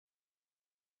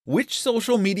Which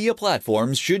social media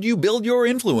platforms should you build your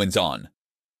influence on?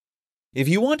 If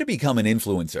you want to become an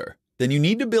influencer, then you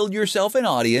need to build yourself an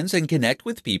audience and connect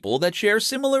with people that share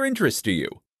similar interests to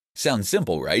you. Sounds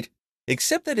simple, right?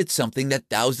 Except that it's something that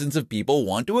thousands of people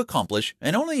want to accomplish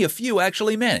and only a few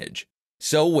actually manage.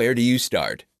 So where do you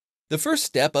start? The first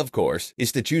step, of course,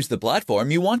 is to choose the platform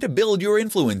you want to build your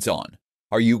influence on.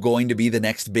 Are you going to be the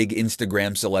next big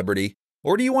Instagram celebrity?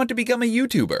 Or do you want to become a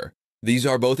YouTuber? These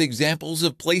are both examples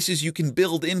of places you can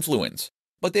build influence,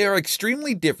 but they are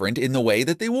extremely different in the way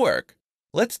that they work.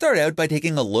 Let's start out by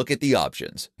taking a look at the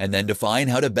options, and then define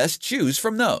how to best choose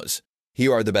from those.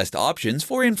 Here are the best options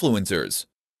for influencers.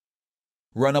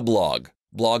 Run a blog.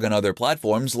 Blog on other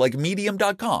platforms like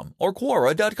Medium.com or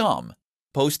Quora.com.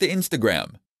 Post to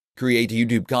Instagram. Create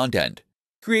YouTube content.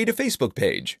 Create a Facebook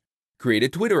page. Create a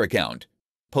Twitter account.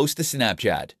 Post to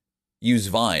Snapchat. Use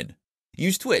Vine.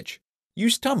 Use Twitch.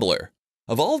 Use Tumblr.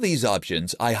 Of all these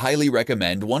options, I highly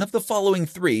recommend one of the following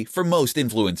 3 for most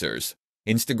influencers: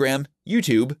 Instagram,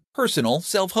 YouTube, personal,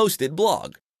 self-hosted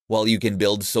blog. While you can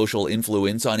build social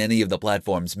influence on any of the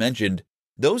platforms mentioned,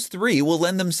 those 3 will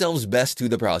lend themselves best to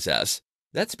the process.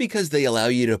 That's because they allow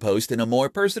you to post in a more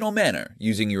personal manner,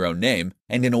 using your own name,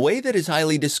 and in a way that is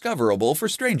highly discoverable for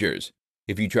strangers.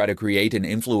 If you try to create an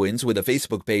influence with a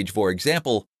Facebook page, for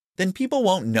example, then people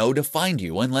won't know to find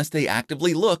you unless they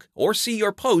actively look or see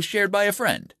your post shared by a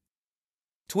friend.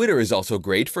 Twitter is also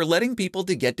great for letting people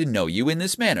to get to know you in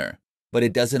this manner, but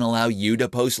it doesn't allow you to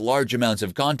post large amounts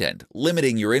of content,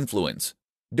 limiting your influence.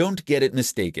 Don't get it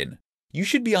mistaken. You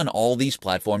should be on all these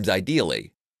platforms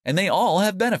ideally, and they all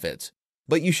have benefits.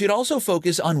 But you should also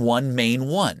focus on one main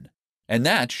one, and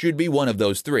that should be one of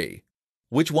those 3.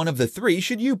 Which one of the 3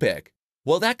 should you pick?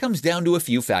 Well, that comes down to a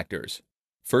few factors.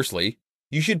 Firstly,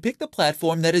 you should pick the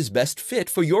platform that is best fit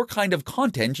for your kind of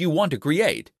content you want to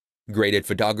create. Great at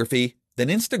photography? Then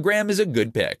Instagram is a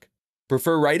good pick.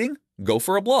 Prefer writing? Go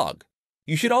for a blog.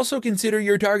 You should also consider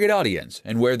your target audience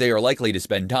and where they are likely to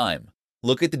spend time.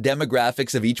 Look at the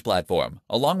demographics of each platform,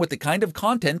 along with the kind of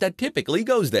content that typically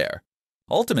goes there.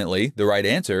 Ultimately, the right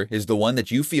answer is the one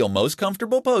that you feel most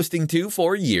comfortable posting to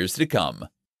for years to come.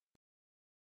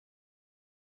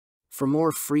 For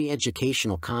more free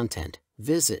educational content,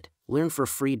 visit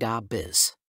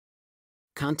learnforfree.biz.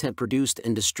 Content produced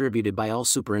and distributed by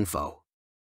AllSuperInfo.